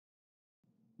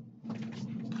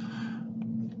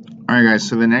All right, guys,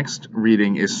 so the next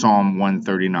reading is Psalm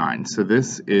 139. So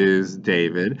this is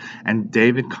David, and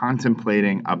David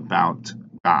contemplating about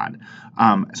God.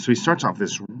 So he starts off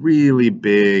this really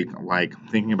big, like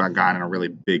thinking about God in a really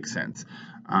big sense.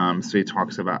 So he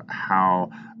talks about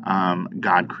how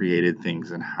God created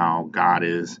things and how God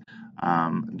is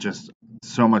just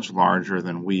so much larger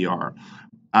than we are.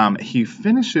 He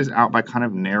finishes out by kind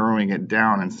of narrowing it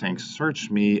down and saying,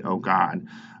 "Search me, O God."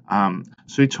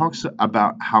 So he talks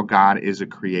about how God is a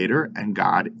creator and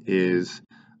God is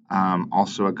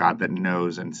also a God that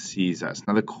knows and sees us.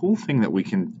 Now, the cool thing that we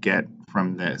can get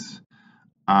from this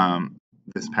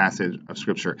passage of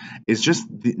scripture is just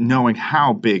knowing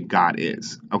how big God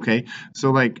is. Okay,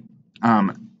 so like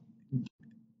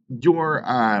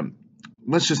your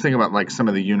let's just think about like some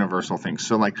of the universal things.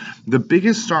 So like the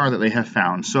biggest star that they have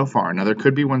found so far, now there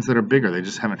could be ones that are bigger, they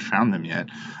just haven't found them yet,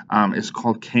 is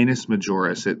called Canis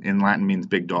Majoris. It in Latin means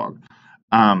big dog.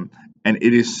 And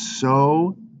it is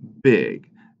so big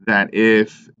that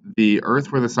if the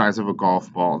Earth were the size of a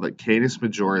golf ball, that Canis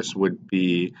Majoris would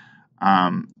be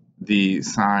the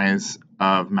size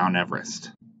of Mount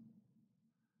Everest.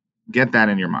 Get that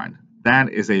in your mind. That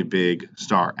is a big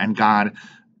star. And God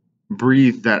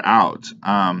breathe that out.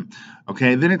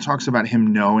 Okay, then it talks about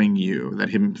him knowing you, that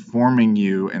him forming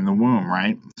you in the womb,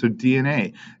 right? So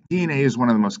DNA is one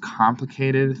of the most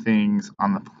complicated things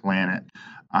on the planet.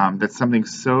 That's something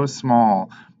so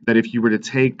small that if you were to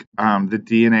take the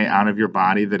DNA out of your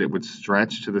body, that it would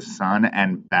stretch to the sun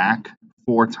and back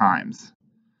 4 times.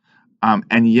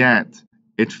 And yet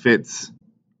it fits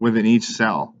within each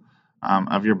cell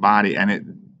of your body, and it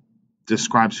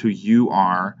describes who you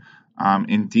are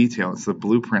in detail. It's the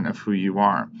blueprint of who you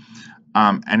are.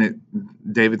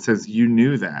 David says, you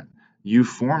knew that. You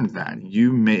formed that.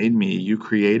 You made me. You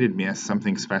created me as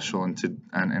something special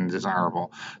and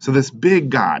desirable. So this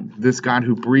big God, this God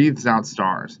who breathes out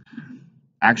stars,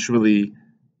 actually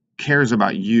cares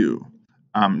about you,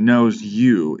 knows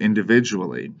you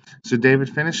individually. So David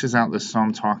finishes out this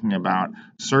psalm talking about,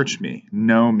 search me,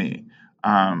 know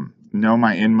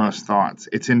my inmost thoughts.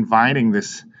 It's inviting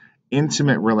this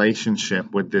intimate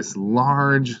relationship with this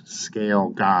large scale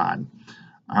God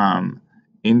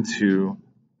into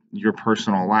your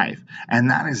personal life. And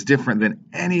that is different than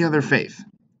any other faith.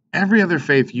 Every other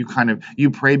faith, you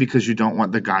pray because you don't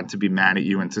want the God to be mad at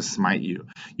you and to smite you.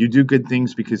 You do good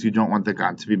things because you don't want the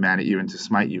God to be mad at you and to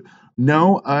smite you.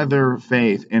 No other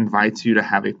faith invites you to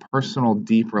have a personal,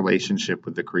 deep relationship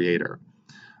with the Creator.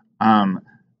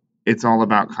 It's all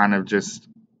about kind of just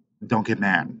don't get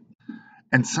mad.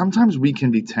 And sometimes we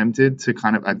can be tempted to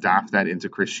kind of adopt that into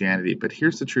Christianity. But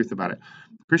here's the truth about it.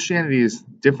 Christianity is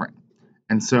different.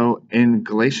 And so in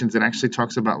Galatians, it actually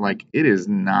talks about like,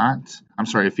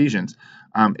 Ephesians,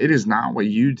 it is not what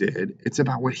you did. It's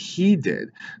about what he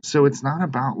did. So it's not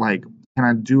about like, can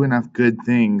I do enough good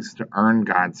things to earn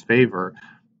God's favor?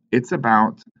 It's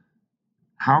about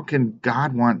how can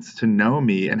God wants to know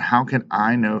me and how can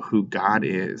I know who God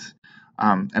is?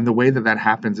 And the way that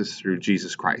happens is through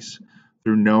Jesus Christ.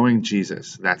 Through knowing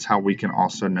Jesus, that's how we can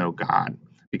also know God,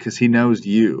 because he knows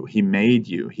you, he made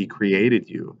you, he created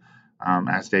you,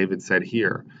 as David said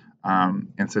here,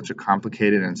 in such a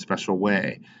complicated and special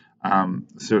way.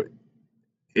 So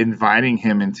inviting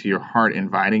him into your heart,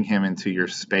 inviting him into your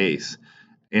space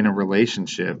in a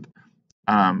relationship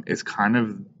is kind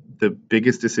of the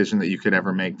biggest decision that you could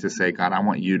ever make, to say, God, I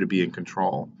want you to be in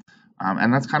control.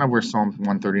 And that's kind of where Psalm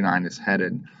 139 is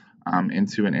headed,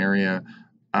 into an area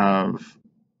of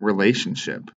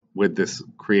relationship with this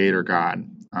creator God,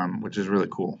 which is really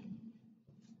cool.